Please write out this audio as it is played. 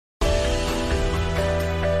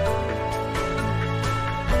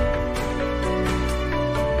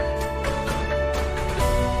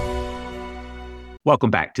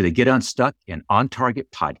Welcome back to the Get Unstuck and On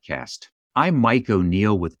Target podcast. I'm Mike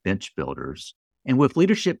O'Neill with Bench Builders, and with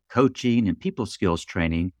leadership coaching and people skills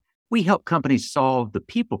training, we help companies solve the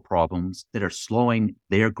people problems that are slowing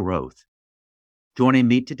their growth. Joining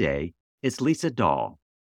me today is Lisa Dahl.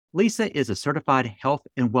 Lisa is a certified health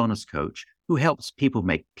and wellness coach who helps people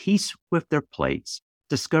make peace with their plates,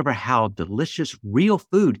 discover how delicious real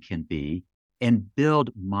food can be, and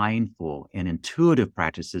build mindful and intuitive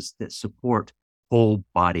practices that support whole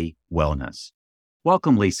body wellness.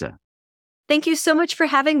 Welcome, Lisa. Thank you so much for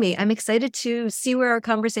having me. I'm excited to see where our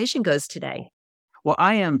conversation goes today. Well,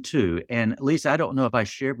 I am too. And Lisa, I don't know if I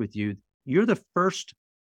shared with you, you're the first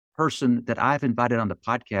person that I've invited on the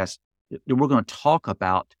podcast that we're going to talk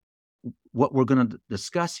about what we're going to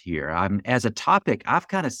discuss here. As a topic, I've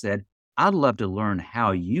kind of said, I'd love to learn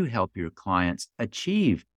how you help your clients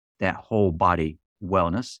achieve that whole body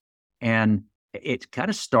wellness. And it kind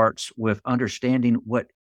of starts with understanding what,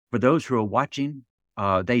 for those who are watching,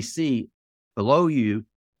 they see below you,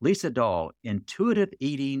 Lisa Dahl, intuitive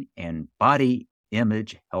eating and body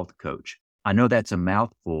image health coach. I know that's a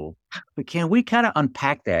mouthful, but can we kind of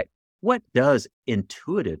unpack that? What does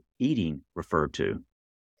intuitive eating refer to?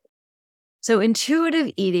 So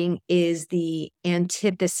intuitive eating is the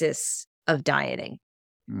antithesis of dieting.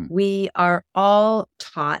 We are all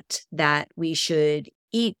taught that we should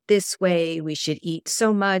eat this way, we should eat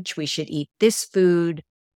so much, we should eat this food,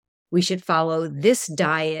 we should follow this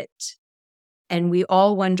diet. And we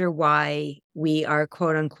all wonder why we are,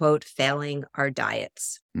 quote unquote, failing our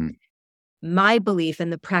diets. My belief in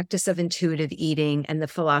the practice of intuitive eating and the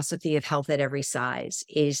philosophy of health at every size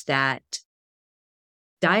is that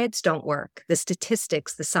diets don't work. The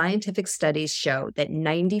statistics, the scientific studies show that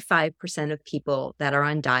 95% of people that are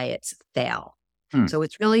on diets fail. So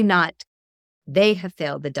it's really not they have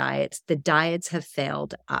failed the diets have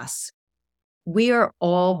failed us. We are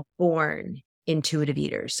all born intuitive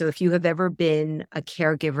eaters. So if you have ever been a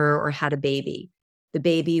caregiver or had a baby, the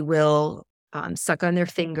baby will suck on their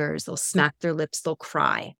fingers, they'll smack their lips, they'll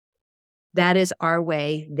cry. That is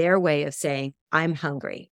their way of saying, I'm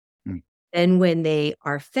hungry. Then when they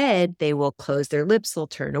are fed, they will close their lips, they'll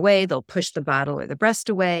turn away, they'll push the bottle or the breast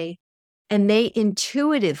away, and they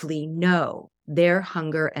intuitively know their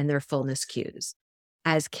hunger and their fullness cues.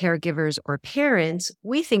 As caregivers or parents,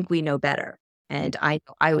 we think we know better. And I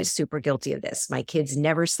was super guilty of this. My kids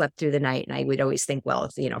never slept through the night, and I would always think, well,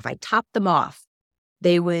 if I topped them off,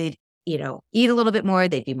 they would, eat a little bit more,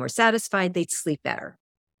 they'd be more satisfied, they'd sleep better.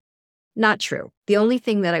 Not true. The only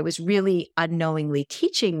thing that I was really unknowingly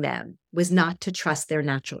teaching them was not to trust their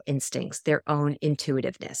natural instincts, their own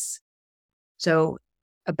intuitiveness. So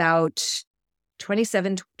about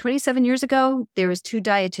 27 years ago, there was two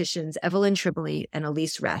dietitians, Evelyn Tribole and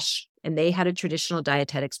Elise Resch, and they had a traditional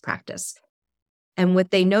dietetics practice. And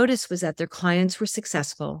what they noticed was that their clients were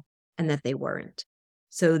successful and that they weren't.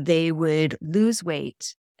 So they would lose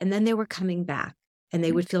weight and then they were coming back and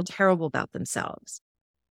they would feel terrible about themselves.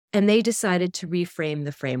 And they decided to reframe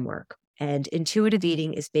the framework. And intuitive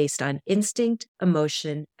eating is based on instinct,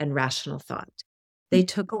 emotion, and rational thought. They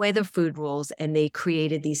took away the food rules and they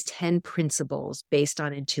created these 10 principles based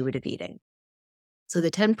on intuitive eating. So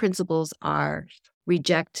the 10 principles are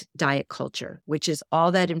reject diet culture, which is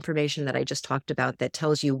all that information that I just talked about that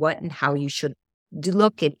tells you what and how you should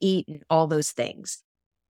look and eat and all those things.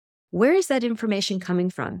 Where is that information coming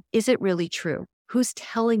from? Is it really true? Who's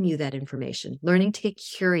telling you that information? Learning to get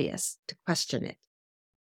curious, to question it.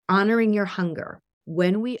 Honoring your hunger.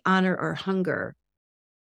 When we honor our hunger,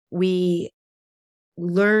 we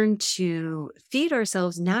learn to feed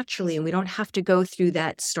ourselves naturally, and we don't have to go through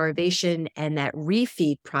that starvation and that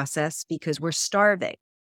refeed process because we're starving.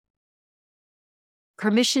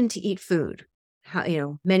 Permission to eat food.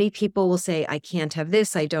 Many people will say, I can't have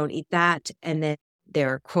this, I don't eat that, and then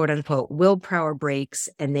their quote unquote willpower breaks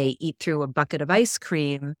and they eat through a bucket of ice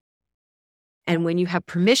cream. And when you have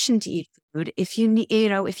permission to eat food, if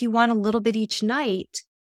you want a little bit each night,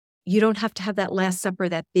 you don't have to have that last supper,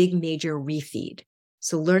 that big major refeed.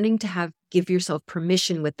 So learning to give yourself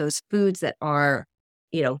permission with those foods that are,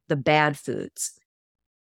 the bad foods.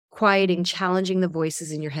 Quieting, challenging the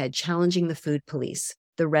voices in your head, challenging the food police,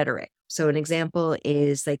 the rhetoric. So an example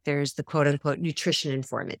is there's the quote unquote nutrition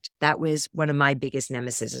informant. That was one of my biggest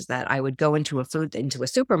nemesis, is that I would go into a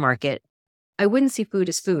supermarket. I wouldn't see food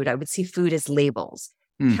as food. I would see food as labels,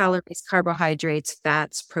 calories, carbohydrates,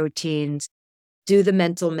 fats, proteins, do the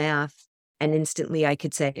mental math. And instantly I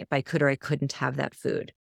could say if I could or I couldn't have that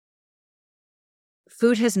food.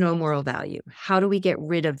 Food has no moral value. How do we get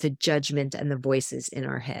rid of the judgment and the voices in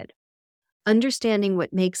our head? Understanding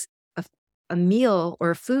what makes a meal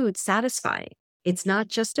or food satisfying. It's not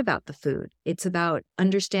just about the food. It's about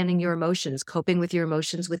understanding your emotions, coping with your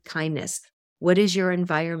emotions with kindness. What is your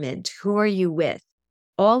environment? Who are you with?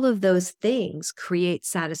 All of those things create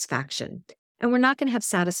satisfaction. And we're not going to have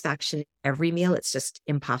satisfaction every meal. It's just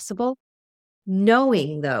impossible.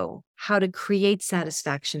 Knowing, though, how to create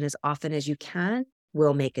satisfaction as often as you can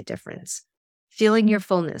will make a difference. Feeling your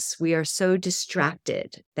fullness. We are so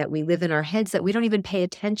distracted that we live in our heads that we don't even pay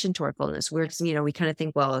attention to our fullness. We kind of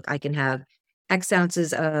think, well, I can have X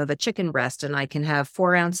ounces of a chicken breast and I can have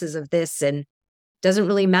 4 ounces of this, and doesn't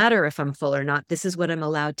really matter if I'm full or not. This is what I'm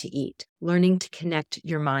allowed to eat. Learning to connect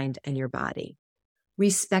your mind and your body.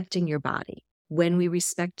 Respecting your body. When we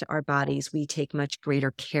respect our bodies, we take much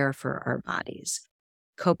greater care for our bodies.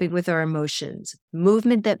 Coping with our emotions.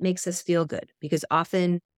 Movement that makes us feel good, because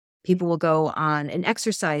often people will go on an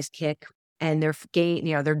exercise kick and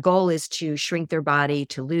their goal is to shrink their body,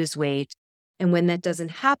 to lose weight. And when that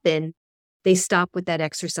doesn't happen, they stop with that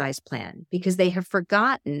exercise plan because they have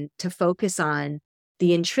forgotten to focus on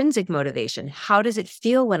the intrinsic motivation. How does it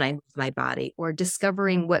feel when I move my body? Or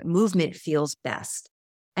discovering what movement feels best.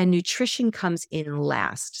 And nutrition comes in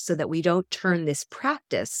last, so that we don't turn this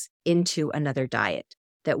practice into another diet,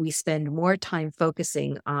 that we spend more time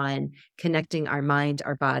focusing on connecting our mind,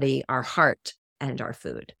 our body, our heart, and our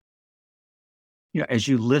food. As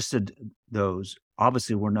you listed those,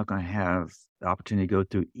 obviously we're not going to have the opportunity to go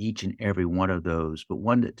through each and every one of those, but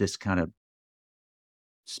one that just kind of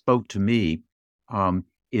spoke to me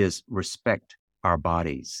is respect our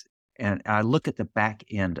bodies. And I look at the back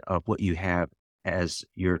end of what you have as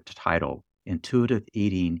your title, Intuitive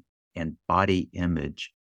Eating and Body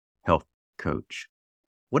Image Health Coach.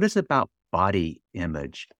 What is it about body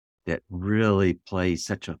image that really plays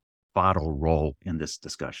such a vital role in this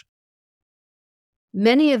discussion?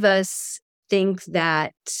 Many of us think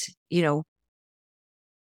that,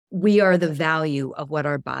 we are the value of what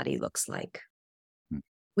our body looks like.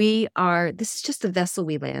 This is just the vessel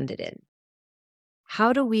we landed in.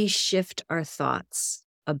 How do we shift our thoughts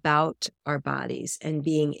about our bodies and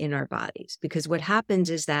being in our bodies? Because what happens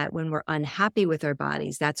is that when we're unhappy with our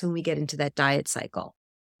bodies, that's when we get into that diet cycle.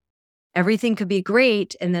 Everything could be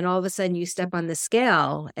great. And then all of a sudden you step on the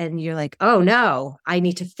scale and you're like, oh no, I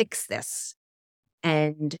need to fix this.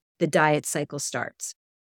 And the diet cycle starts.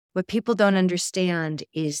 What people don't understand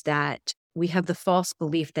is that we have the false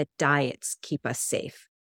belief that diets keep us safe.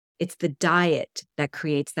 It's the diet that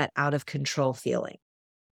creates that out of control feeling.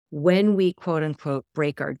 When we, quote unquote,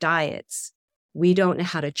 break our diets, we don't know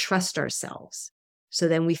how to trust ourselves. So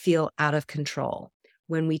then we feel out of control.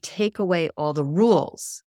 When we take away all the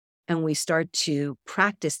rules and we start to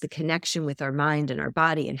practice the connection with our mind and our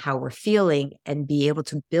body and how we're feeling, and be able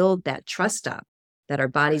to build that trust up, that our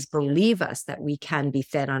bodies believe us, that we can be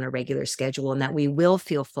fed on a regular schedule and that we will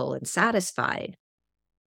feel full and satisfied,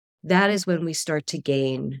 that is when we start to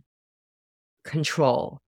gain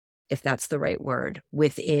control, if that's the right word,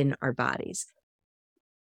 within our bodies.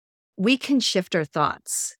 We can shift our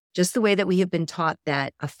thoughts just the way that we have been taught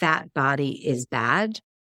that a fat body is bad.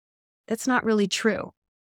 That's not really true.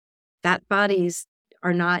 Fat bodies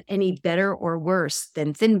are not any better or worse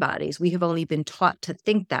than thin bodies. We have only been taught to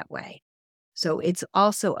think that way. So it's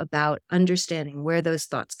also about understanding where those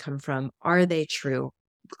thoughts come from. Are they true?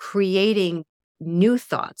 Creating new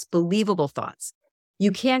thoughts, believable thoughts.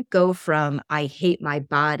 You can't go from I hate my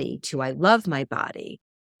body to I love my body,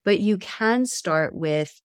 but you can start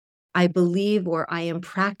with I believe, or I am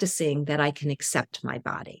practicing that I can accept my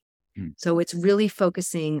body. So it's really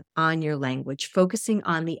focusing on your language, focusing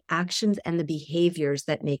on the actions and the behaviors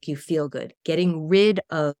that make you feel good, getting rid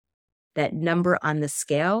of that number on the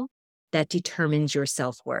scale that determines your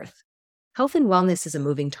self-worth. Health and wellness is a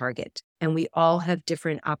moving target, and we all have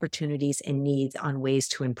different opportunities and needs on ways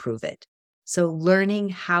to improve it. So learning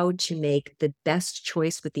how to make the best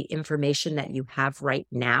choice with the information that you have right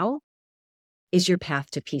now is your path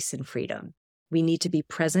to peace and freedom. We need to be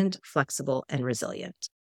present, flexible, and resilient.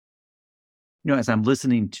 As I'm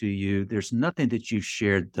listening to you, there's nothing that you've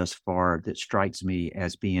shared thus far that strikes me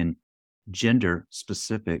as being gender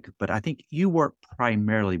specific, but I think you work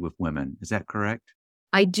primarily with women. Is that correct?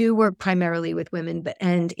 I do work primarily with women,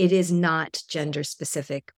 and it is not gender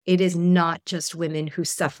specific. It is not just women who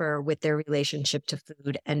suffer with their relationship to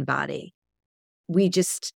food and body. We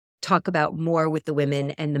just talk about more with the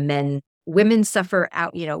women, and the men. Women suffer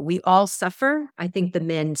out, we all suffer. I think the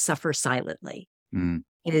men suffer silently.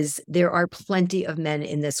 There are plenty of men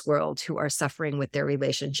in this world who are suffering with their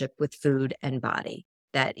relationship with food and body,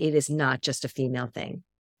 that it is not just a female thing.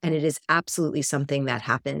 And it is absolutely something that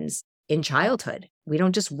happens in childhood. We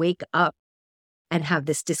don't just wake up and have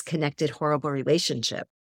this disconnected, horrible relationship.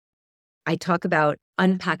 I talk about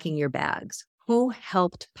unpacking your bags. Who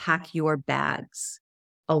helped pack your bags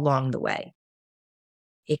along the way?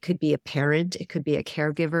 It could be a parent, it could be a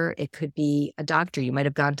caregiver, it could be a doctor. You might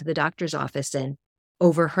have gone to the doctor's office and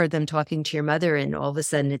overheard them talking to your mother, and all of a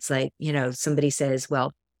sudden it's like, somebody says,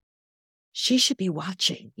 well, she should be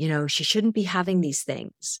watching, she shouldn't be having these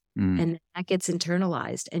things. And that gets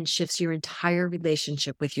internalized and shifts your entire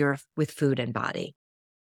relationship with food and body.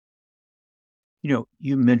 You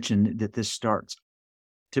mentioned that this starts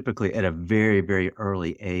typically at a very, very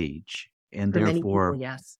early age, and For many therefore people,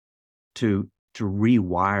 yes. to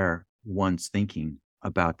rewire one's thinking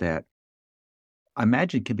about that, I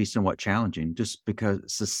imagine can be somewhat challenging just because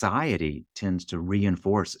society tends to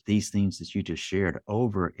reinforce these things that you just shared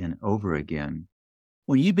over and over again.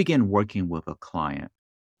 When you begin working with a client,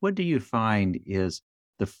 what do you find is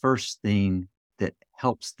the first thing that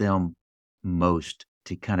helps them most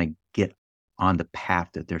to kind of get on the path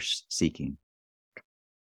that they're seeking?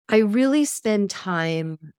 I really spend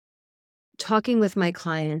time talking with my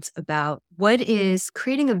clients about what is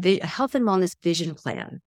creating a health and wellness vision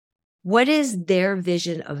plan. What is their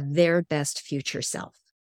vision of their best future self?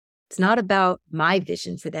 It's not about my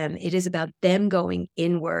vision for them. It is about them going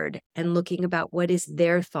inward and looking about what is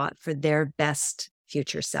their thought for their best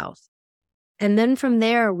future self. And then from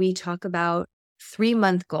there, we talk about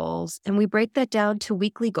 3-month goals and we break that down to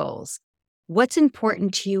weekly goals. What's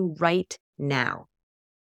important to you right now?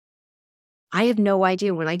 I have no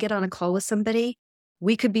idea. When I get on a call with somebody,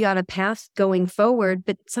 we could be on a path going forward,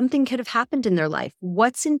 but something could have happened in their life.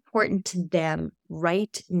 What's important to them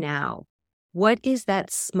right now? What is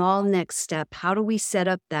that small next step? How do we set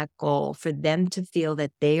up that goal for them to feel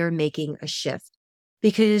that they are making a shift?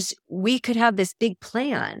 Because we could have this big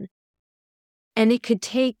plan and it could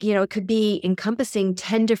take, it could be encompassing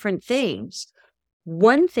 10 different things.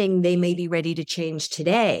 One thing they may be ready to change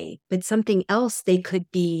today, but something else they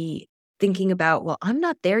could be thinking about, well, I'm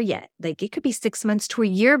not there yet. Like it could be 6 months to a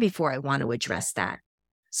year before I want to address that.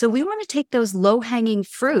 So we want to take those low-hanging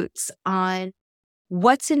fruits on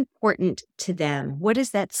what's important to them. What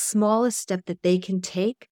is that smallest step that they can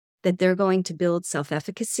take that they're going to build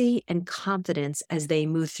self-efficacy and confidence as they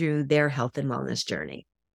move through their health and wellness journey?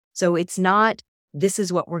 So it's not, this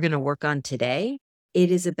is what we're going to work on today.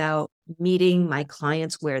 It is about meeting my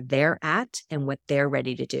clients where they're at and what they're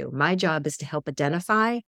ready to do. My job is to help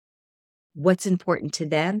identify what's important to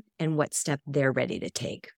them and what step they're ready to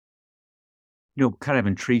take. Kind of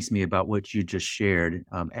intrigues me about what you just shared.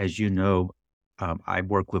 As you know, I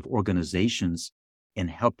work with organizations in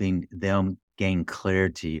helping them gain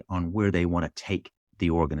clarity on where they want to take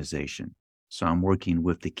the organization. So I'm working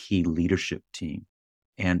with the key leadership team.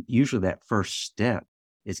 And usually that first step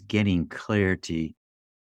is getting clarity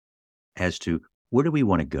as to where do we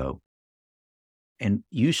want to go? And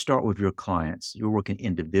you start with your clients. You're working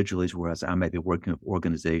individually, whereas I might be working with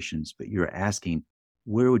organizations, but you're asking,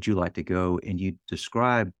 where would you like to go? And you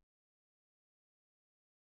describe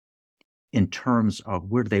in terms of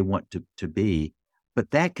where do they want to be.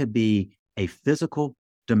 But that could be a physical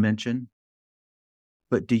dimension.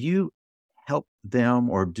 But do you help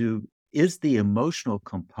them is the emotional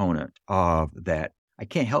component of that? I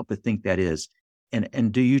can't help but think that is.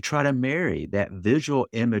 And do you try to marry that visual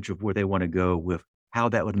image of where they want to go with how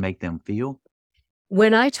that would make them feel?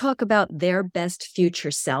 When I talk about their best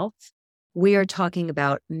future self, we are talking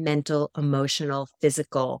about mental, emotional,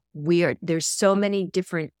 physical. There's so many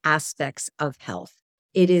different aspects of health.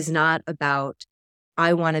 It is not about,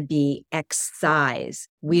 I want to be X size.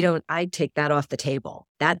 I take that off the table.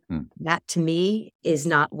 That to me is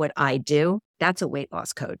not what I do. That's a weight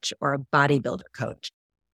loss coach or a bodybuilder coach.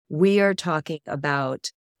 We are talking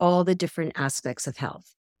about all the different aspects of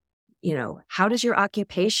health. How does your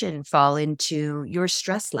occupation fall into your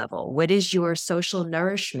stress level? What is your social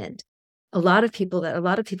nourishment? A lot of people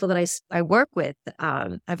that I work with,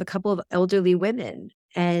 I have a couple of elderly women,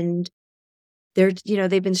 and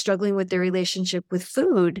they've been struggling with their relationship with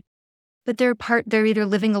food, but they're either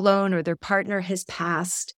living alone or their partner has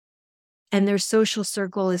passed, and their social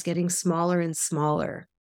circle is getting smaller and smaller.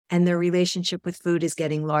 And their relationship with food is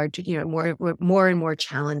getting larger, more and more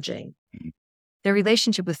challenging. Their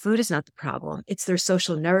relationship with food is not the problem. It's their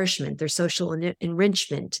social nourishment, their social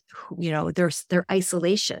enrichment, their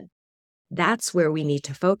isolation. That's where we need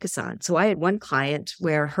to focus on. So I had one client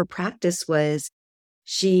where her practice was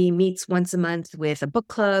she meets once a month with a book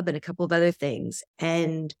club and a couple of other things.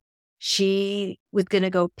 And she was going to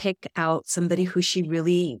go pick out somebody who she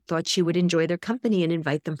really thought she would enjoy their company and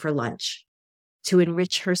invite them for lunch to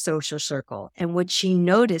enrich her social circle. And what she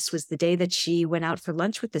noticed was the day that she went out for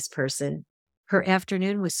lunch with this person, her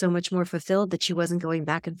afternoon was so much more fulfilled that she wasn't going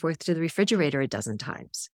back and forth to the refrigerator a dozen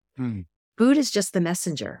times. Food is just the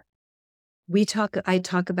messenger. I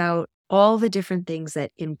talk about all the different things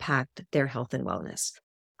that impact their health and wellness.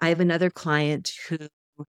 I have another client who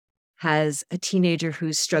has a teenager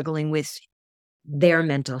who's struggling with their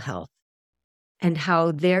mental health, and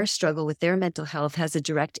how their struggle with their mental health has a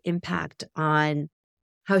direct impact on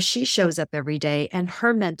how she shows up every day and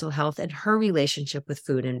her mental health and her relationship with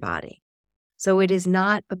food and body. So it is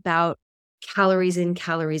not about calories in,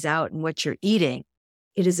 calories out and what you're eating.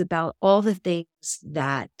 It is about all the things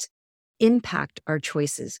that impact our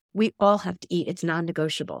choices. We all have to eat. It's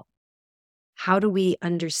non-negotiable. How do we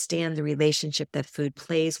understand the relationship that food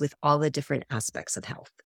plays with all the different aspects of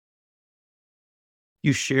health?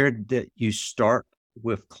 You shared that you start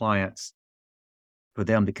with clients for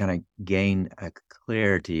them to kind of gain a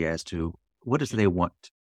clarity as to what does they want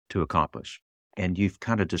to accomplish. And you've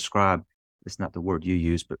kind of described, it's not the word you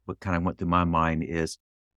use, but what kind of went through my mind is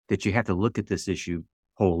that you have to look at this issue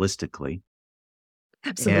holistically.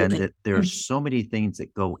 Absolutely. And that there are so many things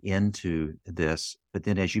that go into this. But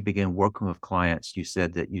then as you begin working with clients, you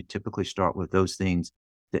said that you typically start with those things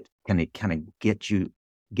that kind of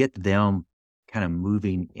get them kind of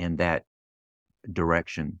moving in that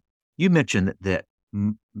direction. You mentioned that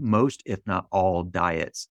most, if not all,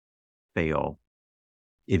 diets fail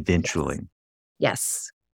eventually. Yes.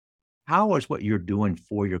 How is what you're doing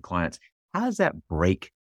for your clients? How does that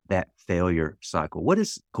break that failure cycle? What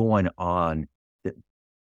is going on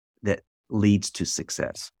that leads to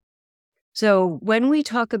success? So when we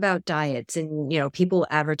talk about diets and, people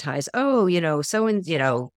advertise,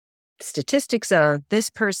 statistics of this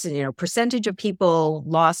person, percentage of people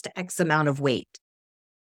lost X amount of weight.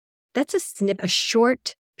 That's a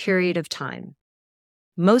short period of time.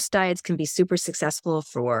 Most diets can be super successful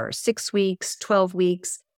for 6 weeks, 12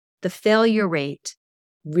 weeks. The failure rate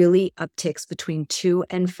really upticks between 2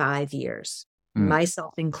 and 5 years,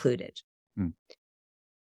 myself included.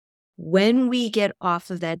 When we get off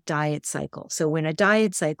of that diet cycle, so in a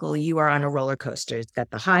diet cycle, you are on a roller coaster. It's got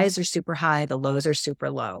the highs are super high, the lows are super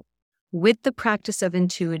low. With the practice of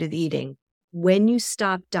intuitive eating, when you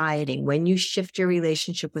stop dieting, when you shift your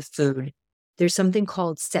relationship with food, there's something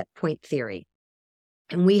called set point theory.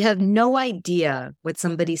 And we have no idea what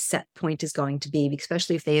somebody's set point is going to be,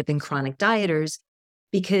 especially if they have been chronic dieters,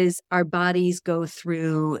 because our bodies go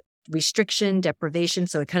through restriction, deprivation.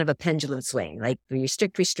 So it's kind of a pendulum swing, like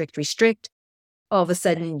restrict, restrict, restrict. All of a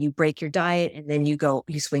sudden you break your diet and then you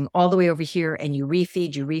swing all the way over here and you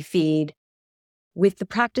refeed. With the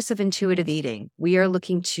practice of intuitive eating, we are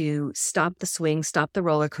looking to stop the swing, stop the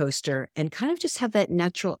roller coaster, and kind of just have that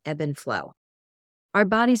natural ebb and flow. Our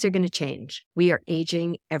bodies are going to change. We are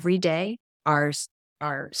aging every day. Our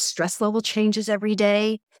stress level changes every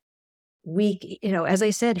day. As I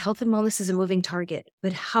said, health and wellness is a moving target,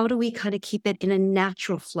 but how do we kind of keep it in a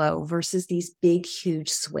natural flow versus these big, huge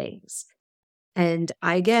swings? And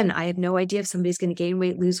I have no idea if somebody's going to gain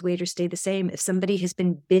weight, lose weight, or stay the same. If somebody has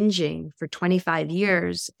been binging for 25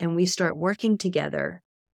 years and we start working together,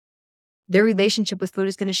 their relationship with food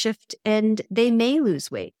is going to shift and they may lose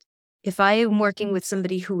weight. If I am working with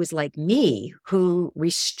somebody who is like me, who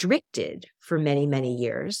restricted for many, many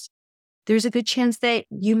years, there's a good chance that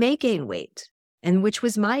you may gain weight, and which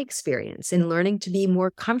was my experience in learning to be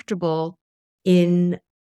more comfortable in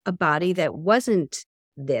a body that wasn't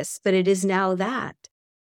this, but it is now that.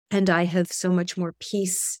 And I have so much more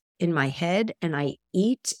peace in my head, and I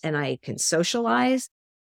eat and I can socialize.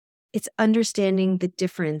 It's understanding the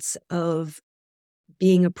difference of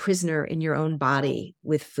being a prisoner in your own body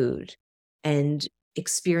with food and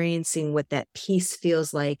experiencing what that peace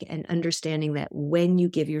feels like, and understanding that when you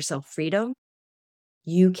give yourself freedom,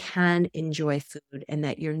 you can enjoy food and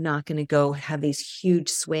that you're not going to go have these huge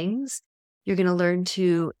swings. You're going to learn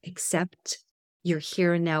to accept your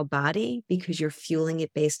here and now body because you're fueling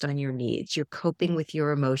it based on your needs. You're coping with your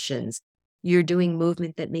emotions. You're doing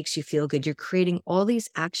movement that makes you feel good. You're creating all these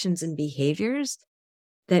actions and behaviors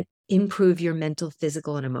that improve your mental,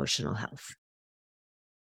 physical, and emotional health.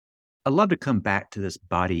 I'd love to come back to this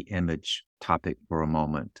body image topic for a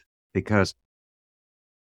moment, because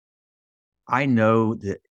I know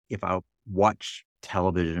that if I watch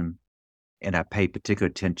television and I pay particular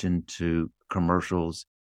attention to commercials,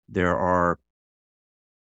 there are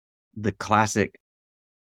the classic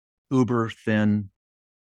uber thin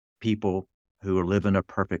people who are living a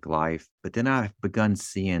perfect life. But then I've begun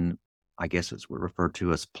seeing, I guess it's referred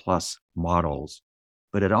to as plus models,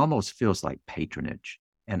 but it almost feels like patronage.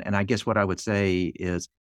 And I guess what I would say is,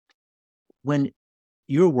 when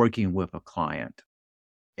you're working with a client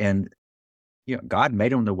and God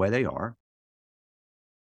made them the way they are,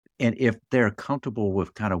 And if they're comfortable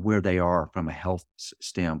with kind of where they are from a health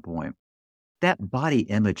standpoint, that body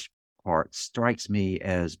image part strikes me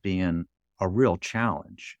as being a real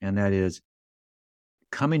challenge. And that is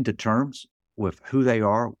coming to terms with who they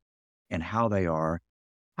are and how they are.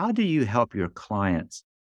 How do you help your clients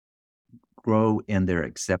grow in their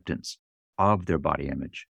acceptance of their body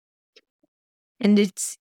image? And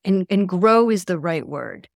and grow is the right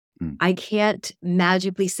word. Mm. I can't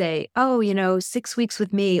magically say, oh, 6 weeks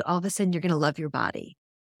with me, all of a sudden you're going to love your body.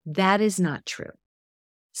 That is not true.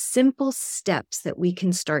 Simple steps that we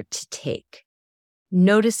can start to take.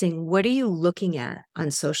 Noticing, what are you looking at on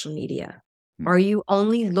social media? Mm. Are you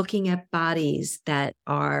only looking at bodies that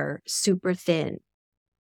are super thin?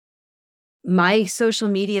 My social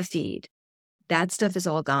media feed, that stuff is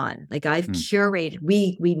all gone. Like I've curated,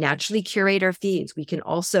 we naturally curate our feeds. We can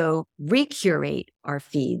also recurate our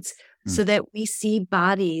feeds so that we see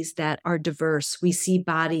bodies that are diverse. We see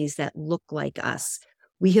bodies that look like us.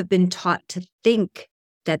 We have been taught to think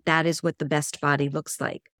that that is what the best body looks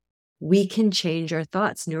like. We can change our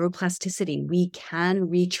thoughts, neuroplasticity. We can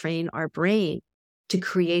retrain our brain to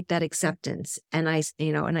create that acceptance. And I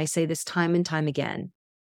say this time and time again: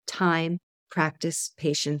 time, practice,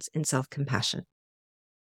 patience, and self-compassion.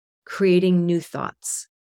 Creating new thoughts.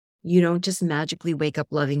 You don't just magically wake up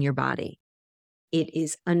loving your body. It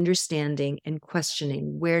is understanding and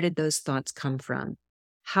questioning, where did those thoughts come from?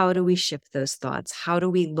 How do we shift those thoughts? How do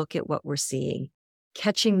we look at what we're seeing?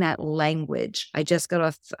 Catching that language. I just got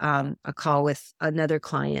off a call with another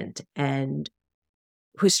client and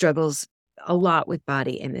who struggles a lot with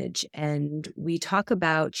body image. And we talk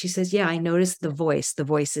about, she says, yeah, I noticed the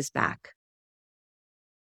voice is back.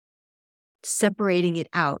 Separating it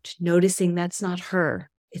out, noticing that's not her.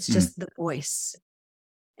 It's just the voice.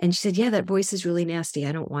 And she said, yeah, that voice is really nasty.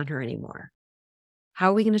 I don't want her anymore. How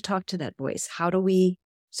are we going to talk to that voice?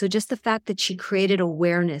 So just the fact that she created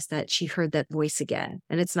awareness that she heard that voice again.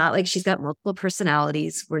 And it's not like she's got multiple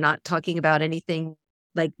personalities. We're not talking about anything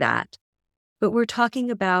like that. But we're talking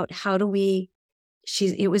about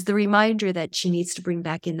it was the reminder that she needs to bring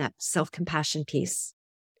back in that self-compassion piece,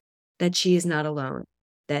 that she is not alone,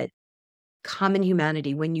 that common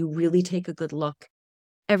humanity, when you really take a good look,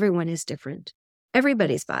 everyone is different.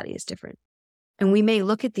 Everybody's body is different. And we may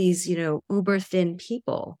look at these, uber thin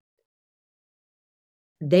people.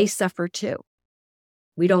 They suffer too.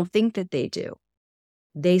 We don't think that they do.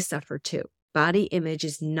 They suffer too. Body image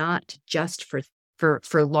is not just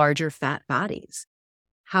for larger fat bodies.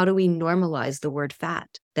 How do we normalize the word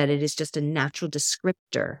fat? That it is just a natural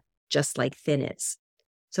descriptor, just like thin is.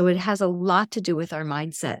 So it has a lot to do with our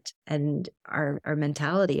mindset and our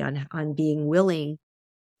mentality on being willing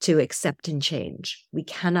to accept and change. We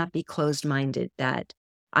cannot be closed-minded that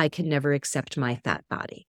I can never accept my fat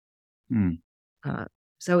body.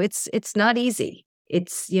 So it's not easy.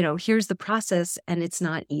 It's, here's the process, and it's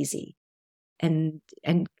not easy. And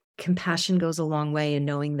compassion goes a long way in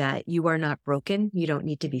knowing that you are not broken. You don't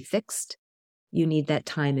need to be fixed. You need that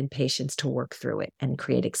time and patience to work through it and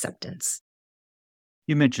create acceptance.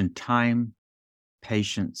 You mentioned time,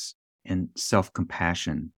 patience, and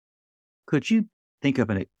self-compassion. Could you think of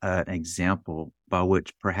an example by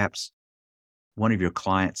which perhaps one of your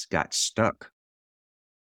clients got stuck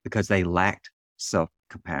because they lacked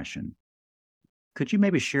self-compassion? Could you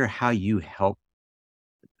maybe share how you help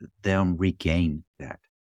them regain that?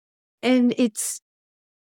 And it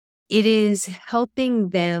is helping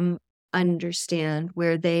them understand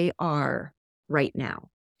where they are right now.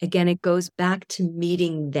 Again, it goes back to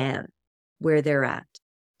meeting them where they're at,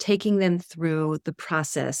 taking them through the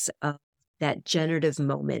process of that generative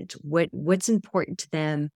moment, what's important to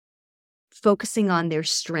them, focusing on their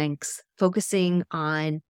strengths, focusing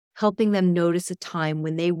on helping them notice a time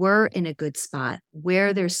when they were in a good spot,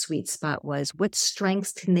 where their sweet spot was, what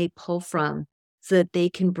strengths can they pull from so that they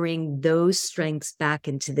can bring those strengths back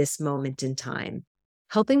into this moment in time.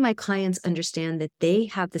 Helping my clients understand that they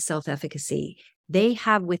have the self-efficacy they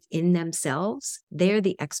have within themselves. They're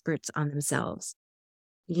the experts on themselves.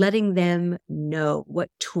 Letting them know what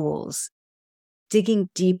tools, digging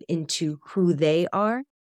deep into who they are,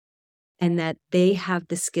 and that they have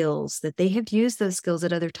the skills, that they have used those skills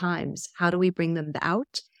at other times. How do we bring them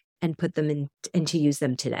out and put them in and to use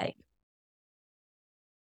them today?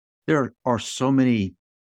 There are so many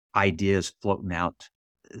ideas floating out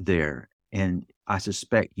there, and I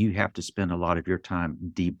suspect you have to spend a lot of your time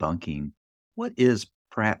debunking. What is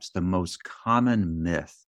perhaps the most common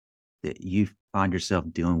myth that you find yourself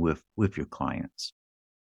dealing with your clients?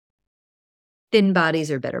 Thin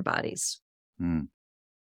bodies are better bodies.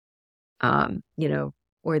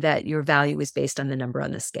 Or that your value is based on the number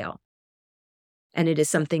on the scale. And it is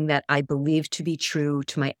something that I believe to be true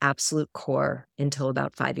to my absolute core until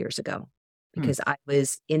about 5 years ago, because I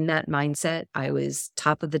was in that mindset. I was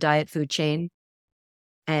top of the diet food chain.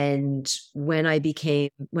 And when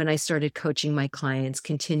I started coaching my clients,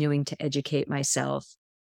 continuing to educate myself,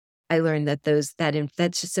 I learned that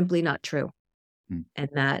that's just simply not true. And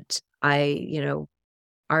that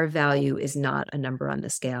our value is not a number on the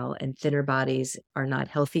scale, and thinner bodies are not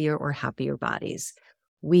healthier or happier bodies.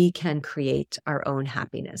 We can create our own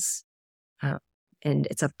happiness. And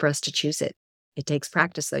it's up for us to choose it. It takes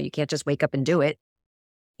practice, though. You can't just wake up and do it.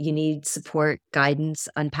 You need support, guidance,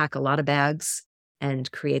 unpack a lot of bags,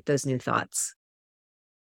 and create those new thoughts.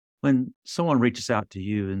 When someone reaches out to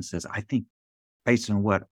you and says, I think based on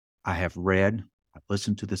what I have read, I've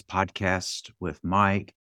listened to this podcast with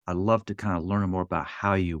Mike, I'd love to kind of learn more about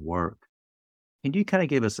how you work. Can you kind of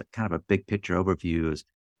give us a kind of a big picture overview as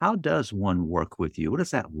how does one work with you? What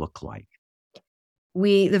does that look like?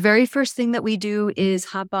 The very first thing that we do is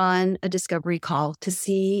hop on a discovery call to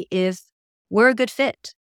see if we're a good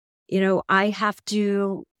fit. You have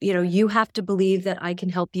to believe that I can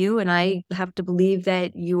help you, and I have to believe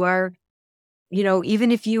that you are,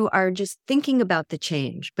 even if you are just thinking about the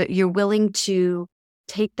change, but you're willing to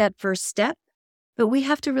take that first step. But we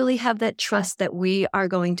have to really have that trust that we are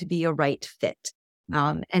going to be a right fit.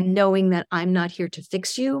 And knowing that I'm not here to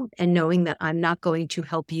fix you, and knowing that I'm not going to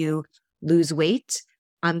help you lose weight.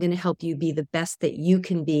 I'm going to help you be the best that you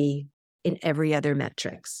can be in every other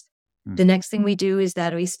metrics. The next thing we do is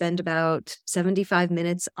that we spend about 75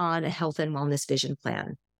 minutes on a health and wellness vision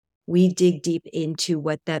plan. We dig deep into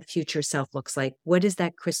what that future self looks like. What is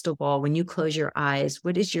that crystal ball? When you close your eyes,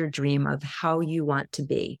 what is your dream of how you want to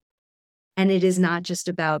be? And it is not just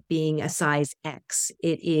about being a size X.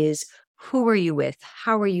 It is, who are you with?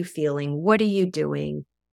 How are you feeling? What are you doing?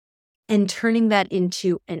 And turning that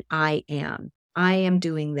into an I am. I am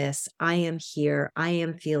doing this. I am here. I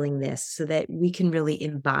am feeling this, so that we can really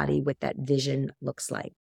embody what that vision looks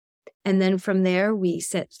like. And then from there, we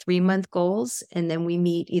set 3-month goals, and then we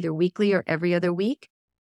meet either weekly or every other week.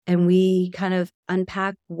 And we kind of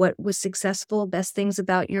unpack what was successful, best things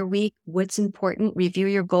about your week, what's important, review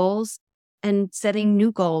your goals, and setting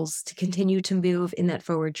new goals to continue to move in that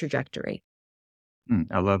forward trajectory.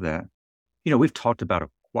 I love that. We've talked about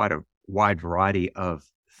quite a wide variety of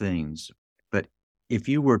things, but if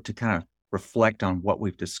you were to kind of reflect on what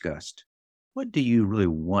we've discussed, what do you really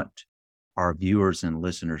want our viewers and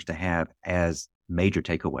listeners to have as major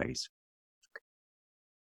takeaways?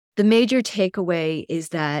 The major takeaway is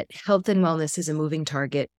that health and wellness is a moving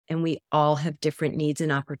target, and we all have different needs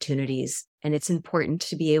and opportunities. And it's important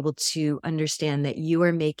to be able to understand that you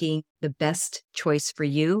are making the best choice for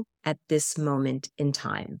you at this moment in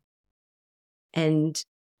time. And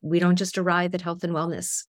we don't just arrive at health and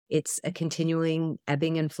wellness. It's a continuing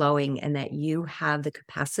ebbing and flowing, and that you have the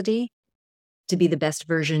capacity to be the best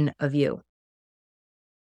version of you.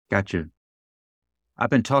 Gotcha. I've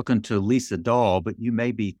been talking to Lisa Dahl, but you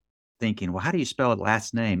may be thinking, well, how do you spell the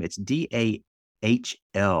last name? It's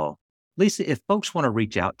Dahl. Lisa, if folks want to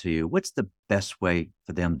reach out to you, what's the best way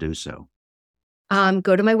for them to do so?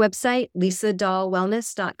 Go to my website,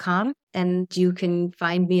 lisadahlwellness.com, and you can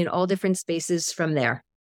find me in all different spaces from there.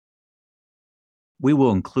 We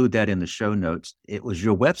will include that in the show notes. It was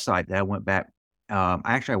your website that I went back.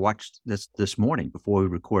 I watched this morning before we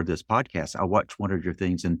record this podcast. I watched one of your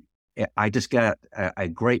things, and I just got a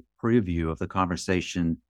great preview of the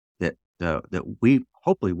conversation that we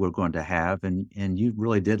hopefully we're going to have, and you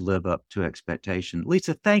really did live up to expectation.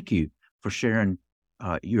 Lisa, thank you for sharing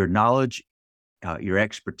your knowledge, your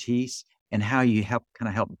expertise, and how you help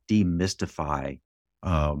demystify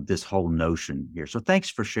this whole notion here. So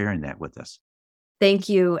thanks for sharing that with us. Thank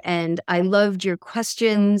you. And I loved your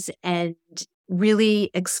questions and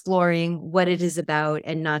really exploring what it is about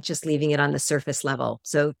and not just leaving it on the surface level.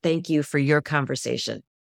 So thank you for your conversation.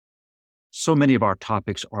 So many of our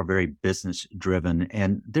topics are very business driven,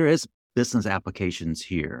 and there is business applications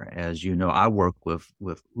here. As you know, I work with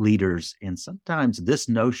leaders, and sometimes this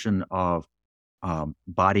notion of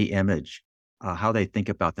body image, how they think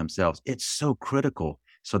about themselves, it's so critical.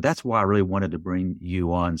 So that's why I really wanted to bring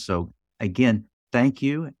you on. So again, thank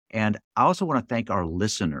you. And I also want to thank our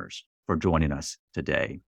listeners for joining us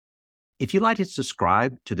today. If you'd like to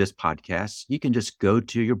subscribe to this podcast, you can just go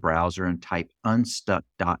to your browser and type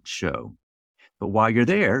unstuck.show. But while you're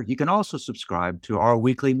there, you can also subscribe to our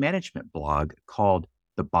weekly management blog called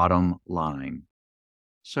The Bottom Line.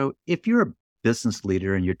 So if you're a business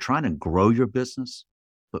leader and you're trying to grow your business,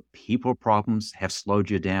 but people problems have slowed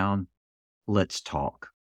you down, let's talk.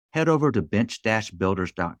 Head over to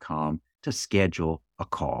bench-builders.com to schedule a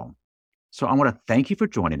call. So I want to thank you for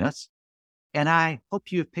joining us. And I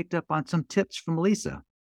hope you have picked up on some tips from Lisa.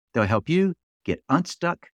 They'll help you get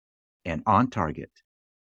unstuck and on target.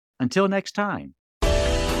 Until next time.